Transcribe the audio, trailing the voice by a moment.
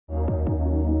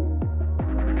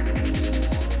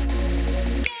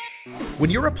When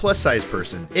you're a plus-size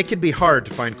person, it can be hard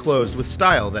to find clothes with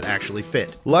style that actually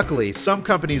fit. Luckily, some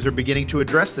companies are beginning to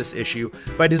address this issue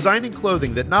by designing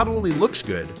clothing that not only looks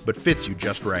good, but fits you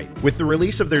just right. With the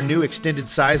release of their new extended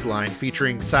size line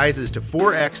featuring sizes to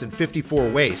 4X and 54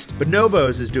 waist,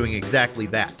 Bonobos is doing exactly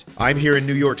that. I'm here in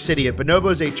New York City at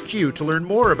Bonobos HQ to learn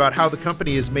more about how the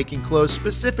company is making clothes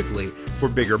specifically for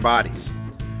bigger bodies.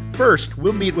 First,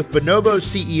 we'll meet with Bonobos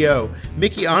CEO,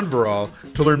 Mickey Anveral,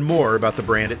 to learn more about the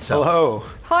brand itself. Hello.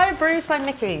 Hi Bruce, I'm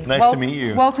Mickey. Nice to meet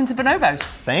you. Welcome to Bonobos.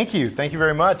 Thank you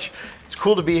very much. It's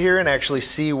cool to be here and actually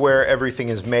see where everything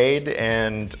is made,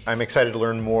 and I'm excited to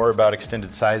learn more about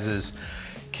extended sizes.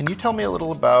 Can you tell me a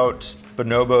little about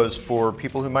Bonobos for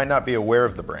people who might not be aware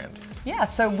of the brand? Yeah,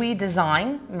 so we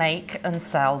design, make and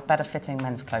sell better fitting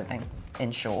men's clothing,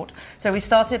 in short. So we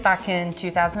started back in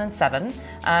 2007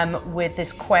 with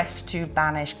this quest to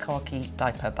banish khaki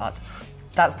diaper butt.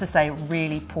 That's to say,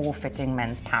 really poor fitting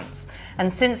men's pants. And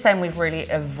since then, we've really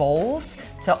evolved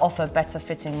to offer better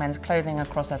fitting men's clothing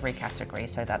across every category.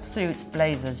 So that's suits,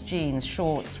 blazers, jeans,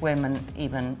 shorts, swim, and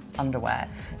even underwear.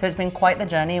 So it's been quite the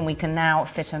journey, and we can now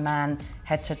fit a man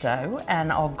head to toe.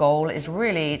 And our goal is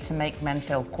really to make men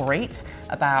feel great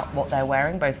about what they're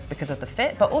wearing, both because of the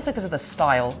fit, but also because of the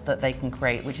style that they can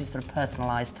create, which is sort of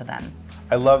personalized to them.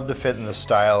 I love the fit and the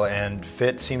style, and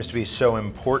fit seems to be so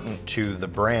important to the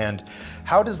brand.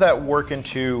 How does that work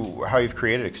into how you've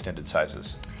created extended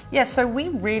sizes? Yeah, so we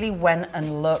really went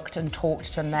and looked and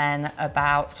talked to men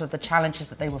about sort of the challenges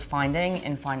that they were finding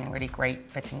in finding really great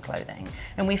fitting clothing.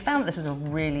 And we found this was a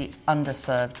really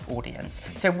underserved audience.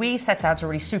 So we set out to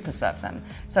really super serve them.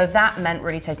 So that meant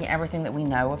really taking everything that we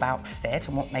know about fit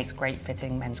and what makes great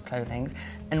fitting men's clothing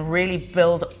and really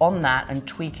build on that and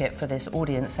tweak it for this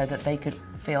audience so that they could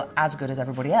feel as good as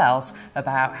everybody else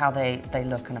about how they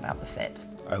look and about the fit.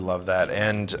 I love that,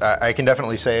 and I can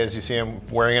definitely say, as you see I'm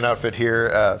wearing an outfit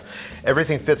here,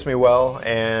 everything fits me well,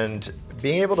 and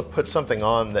being able to put something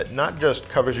on that not just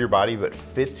covers your body but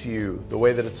fits you the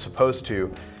way that it's supposed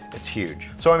to, it's huge.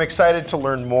 So I'm excited to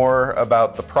learn more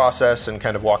about the process and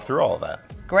kind of walk through all of that.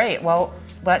 Great, well,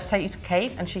 let's take you to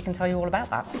Kate and she can tell you all about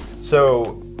that.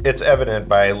 So it's evident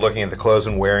by looking at the clothes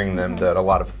and wearing them that a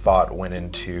lot of thought went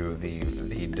into the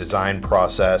design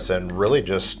process and really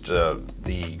just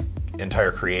the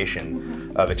entire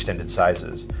creation of extended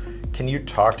sizes. Can you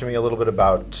talk to me a little bit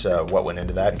about what went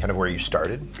into that and kind of where you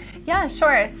started? Yeah,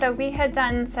 sure. So we had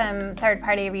done some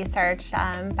third-party research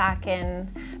back in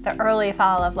the early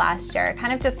fall of last year,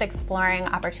 kind of just exploring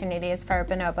opportunities for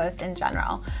bonobos in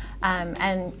general.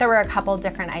 And there were a couple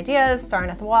different ideas thrown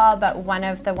at the wall, but one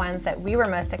of the ones that we were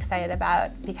most excited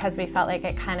about, because we felt like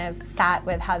it kind of sat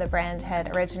with how the brand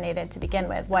had originated to begin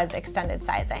with, was extended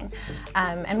sizing.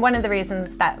 And one of the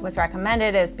reasons that was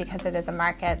recommended is because it is a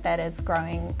market that is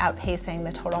growing, outpacing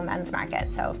the total men's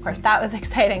market. So of course that was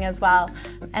exciting as well.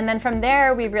 And then from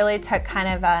there, we really took kind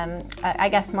of, I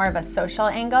guess, more of a social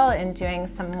angle in doing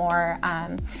some more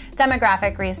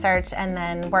demographic research and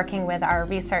then working with our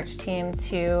research team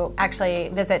to actually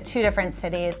visit 2 different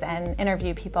cities and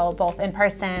interview people both in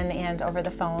person and over the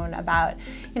phone about,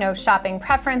 shopping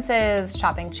preferences,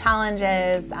 shopping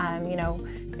challenges,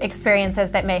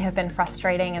 experiences that may have been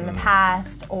frustrating in the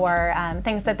past or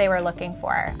things that they were looking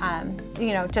for,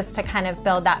 just to kind of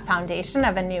build that foundation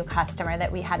of a new customer that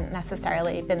we hadn't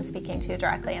necessarily been speaking to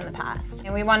directly in the past.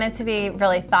 And we wanted to be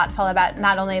really thoughtful about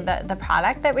not only the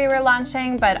product that we were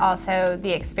launching, but also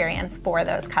the experience for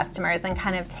those customers and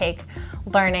kind of take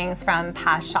learnings from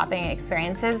past shopping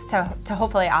experiences to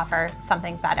hopefully offer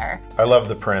something better. I love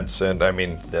the prints, and I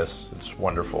mean it's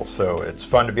wonderful. So it's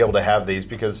fun to be able to have these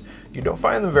because you don't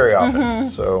find them very often.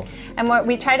 So, and what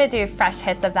we try to do fresh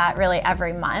hits of that really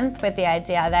every month with the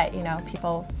idea that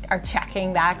people are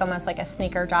checking back almost like a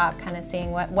sneaker drop, kind of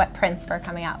seeing what prints we're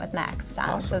coming out with next.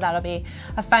 Awesome. So that'll be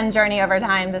a fun journey over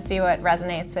time to see what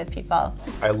resonates with people.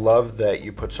 I love that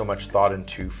you put so much thought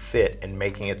into fit and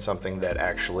making it something that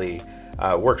actually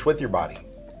works with your body.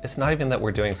 It's not even that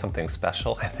we're doing something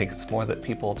special. I think it's more that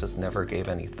people just never gave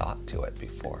any thought to it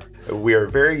before. We are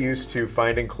very used to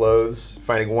finding clothes,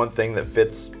 finding one thing that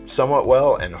fits somewhat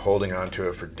well and holding on to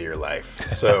it for dear life.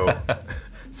 So,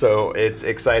 so it's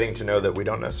exciting to know that we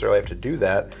don't necessarily have to do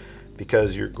that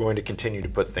because you're going to continue to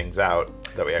put things out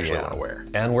that we actually want to wear.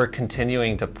 And we're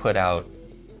continuing to put out,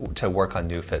 to work on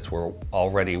new fits. We're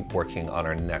already working on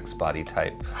our next body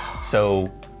type.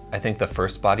 So I think the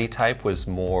first body type was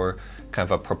more kind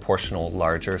of a proportional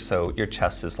larger, so your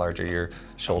chest is larger, your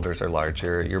shoulders are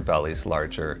larger, your belly's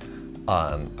larger.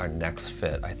 Our next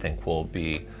fit, I think, will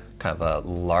be kind of a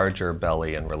larger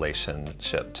belly in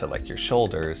relationship to like your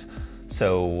shoulders.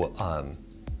 So,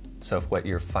 so if what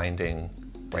you're finding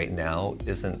right now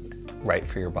isn't right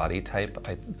for your body type.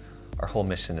 Our whole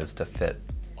mission is to fit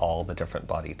all the different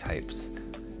body types.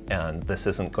 And this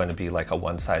isn't going to be like a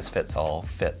one-size-fits-all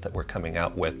fit that we're coming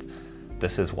out with.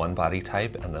 This is one body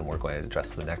type, and then we're going to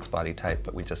address the next body type,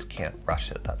 but we just can't rush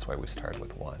it. That's why we started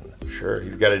with one. Sure,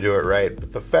 you've got to do it right.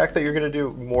 But the fact that you're going to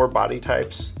do more body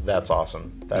types, that's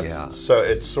awesome. So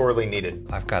it's sorely needed.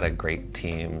 I've got a great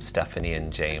team. Stephanie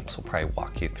and James will probably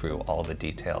walk you through all the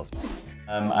details.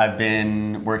 I've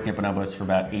been working at Bonobos for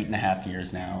about 8.5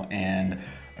 years now, and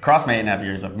across my 8.5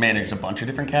 years, I've managed a bunch of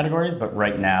different categories, but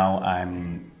right now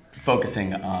I'm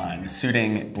focusing on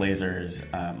suiting, blazers,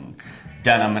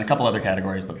 denim, and a couple other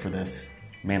categories, but for this,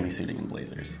 mainly suiting and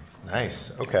blazers.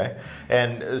 Nice, okay.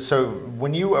 And so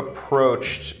when you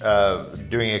approached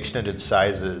doing extended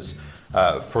sizes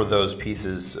for those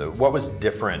pieces, what was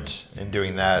different in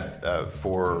doing that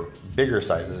for bigger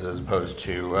sizes as opposed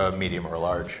to medium or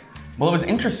large? Well, it was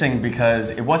interesting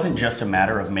because it wasn't just a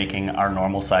matter of making our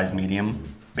normal size medium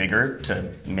bigger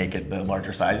to make it the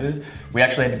larger sizes. We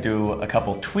actually had to do a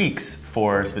couple tweaks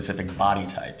for specific body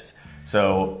types.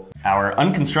 So our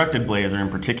unconstructed blazer in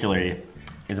particular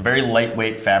is a very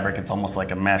lightweight fabric. It's almost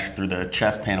like a mesh through the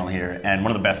chest panel here. And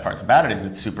one of the best parts about it is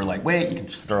it's super lightweight. You can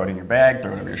just throw it in your bag,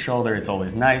 throw it over your shoulder. It's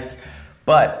always nice.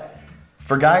 But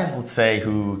for guys, let's say,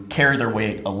 who carry their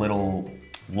weight a little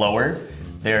lower,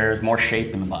 there's more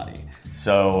shape in the body.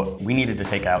 So we needed to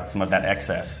take out some of that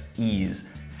excess ease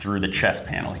through the chest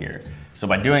panel here. So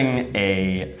by doing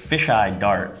a fisheye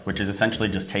dart, which is essentially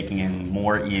just taking in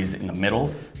more ease in the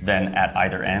middle than at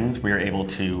either ends, we are able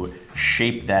to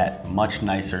shape that much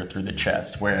nicer through the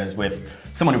chest. Whereas with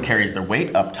someone who carries their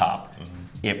weight up top,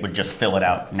 it would just fill it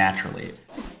out naturally.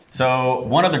 So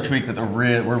one other tweak that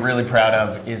we're really proud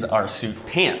of is our suit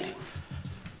pant.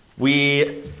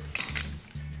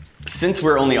 Since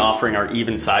we're only offering our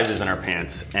even sizes in our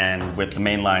pants, and with the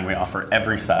main line we offer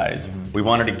every size, we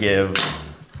wanted to give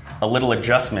a little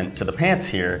adjustment to the pants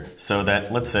here so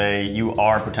that, let's say you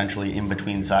are potentially in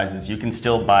between sizes, you can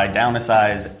still buy down a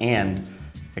size and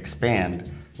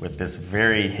expand with this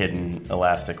very hidden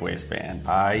elastic waistband.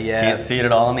 Yes. Can't see it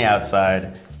at all on the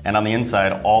outside, and on the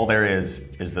inside all there is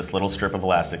this little strip of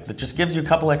elastic that just gives you a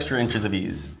couple extra inches of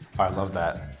ease. I love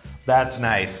that. That's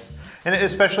nice. And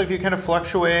especially if you kind of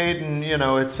fluctuate and, you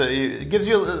know, it gives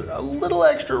you a little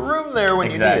extra room there when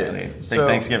you need it. Exactly. Big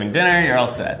Thanksgiving dinner, you're all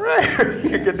set. Right,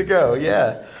 you're good to go,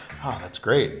 yeah. Oh, that's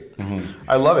great.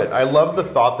 I love it. I love the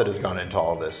thought that has gone into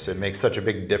all this. It makes such a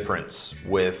big difference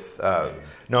with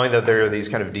knowing that there are these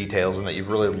kind of details and that you've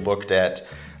really looked at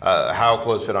how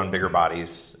clothes fit on bigger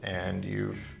bodies, and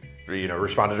you've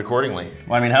responded accordingly.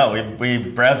 Well, I mean, hell, we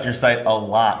browsed your site a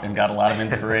lot and got a lot of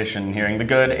inspiration hearing the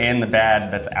good and the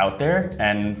bad that's out there,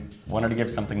 and wanted to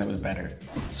give something that was better.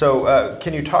 So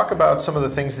can you talk about some of the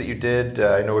things that you did?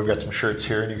 I know we've got some shirts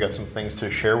here and you've got some things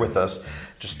to share with us.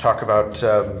 Just talk about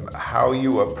how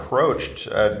you approached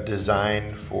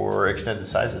design for extended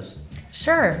sizes.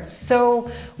 Sure.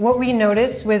 So what we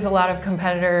noticed with a lot of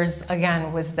competitors,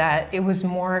 again, was that it was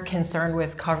more concerned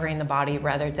with covering the body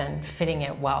rather than fitting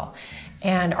it well.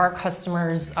 And our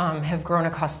customers have grown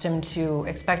accustomed to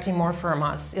expecting more from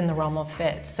us in the realm of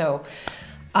fit. So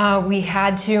we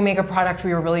had to make a product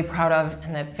we were really proud of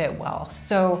and that fit well.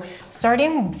 So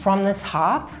starting from the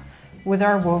top with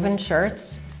our woven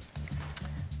shirts,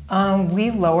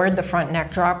 we lowered the front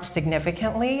neck drop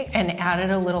significantly and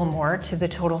added a little more to the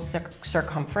total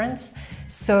circumference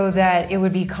so that it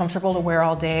would be comfortable to wear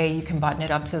all day. You can button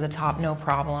it up to the top, no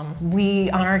problem.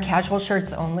 On our casual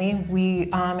shirts only,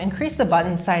 we increased the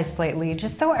button size slightly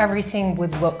just so everything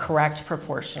would look correct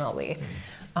proportionally.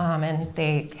 And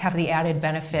they have the added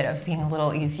benefit of being a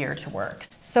little easier to work.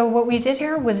 So what we did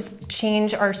here was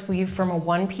change our sleeve from a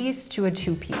one-piece to a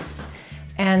two-piece.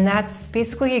 And that's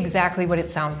basically exactly what it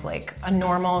sounds like. A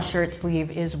normal shirt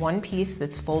sleeve is one piece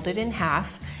that's folded in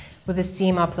half with a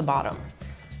seam up the bottom.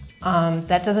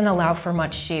 That doesn't allow for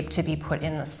much shape to be put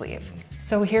in the sleeve.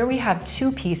 So here we have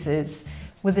two pieces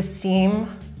with a seam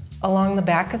along the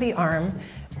back of the arm.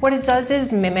 What it does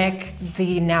is mimic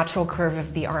the natural curve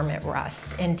of the arm at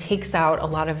rest and takes out a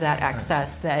lot of that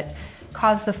excess that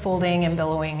caused the folding and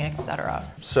billowing, etc.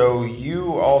 So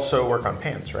you also work on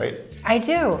pants, right? I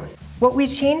do. What we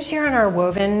changed here on our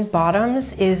woven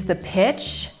bottoms is the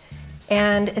pitch,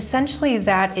 and essentially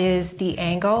that is the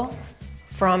angle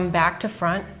from back to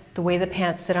front, the way the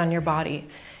pants sit on your body.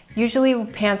 Usually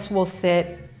pants will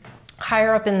sit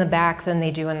higher up in the back than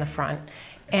they do in the front.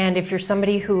 And if you're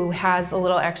somebody who has a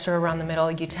little extra around the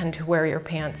middle, you tend to wear your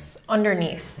pants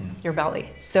underneath your belly.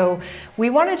 So we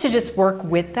wanted to just work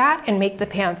with that and make the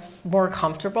pants more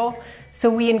comfortable. So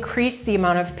we increase the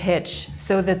amount of pitch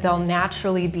so that they'll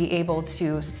naturally be able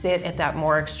to sit at that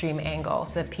more extreme angle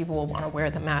that people will want to wear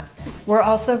them at. We're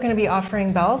also going to be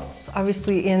offering belts,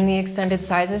 obviously in the extended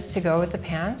sizes to go with the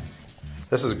pants.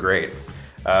 This is great.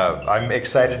 I'm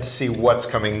excited to see what's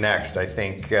coming next. I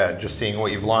think just seeing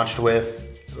what you've launched with,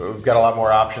 we've got a lot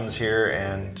more options here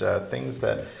and things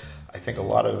that I think a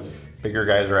lot of bigger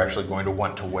guys are actually going to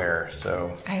want to wear.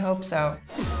 So I hope so.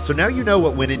 So now you know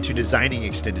what went into designing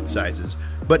extended sizes,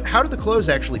 but how do the clothes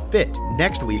actually fit?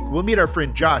 Next week, we'll meet our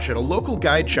friend Josh at a local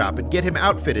guide shop and get him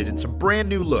outfitted in some brand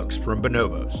new looks from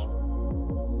Bonobos.